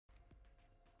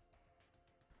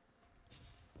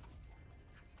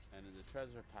the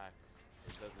treasure pack,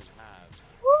 it doesn't have.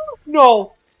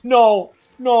 No, no,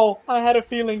 no. I had a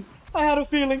feeling. I had a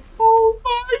feeling. Oh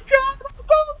my god.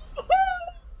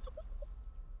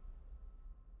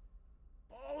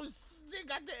 Oh, they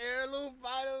got the heirloom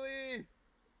finally.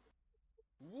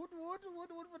 Wood for the wood.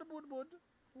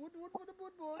 Wood for the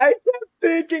wood. I kept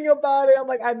thinking about it. I'm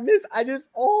like, I just,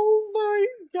 oh my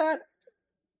god.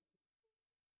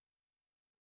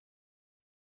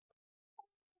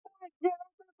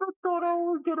 I thought I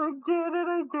was gonna get it.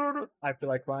 I get it. I feel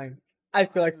like crying. I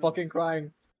feel like fucking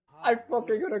crying. I'm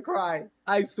fucking Hallelujah. gonna cry.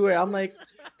 I swear. I'm like,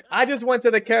 I just went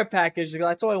to the care package.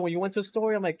 I saw it when you went to the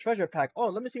store. I'm like, treasure pack. Oh,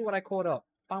 let me see what I caught up.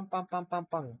 Bam, bam, bam, bam,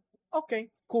 bam. Okay,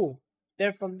 cool.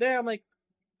 Then from there, I'm like,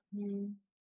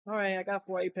 all right, I got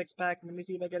 4 Apex pack. Let me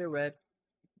see if I get it red.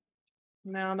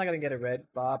 No, I'm not gonna get it red.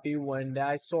 Bobby, when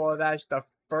I saw that, the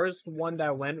first one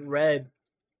that went red,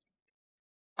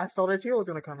 I thought his hero was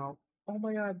gonna come out. Oh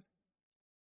my god.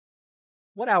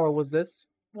 What hour was this?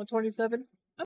 127?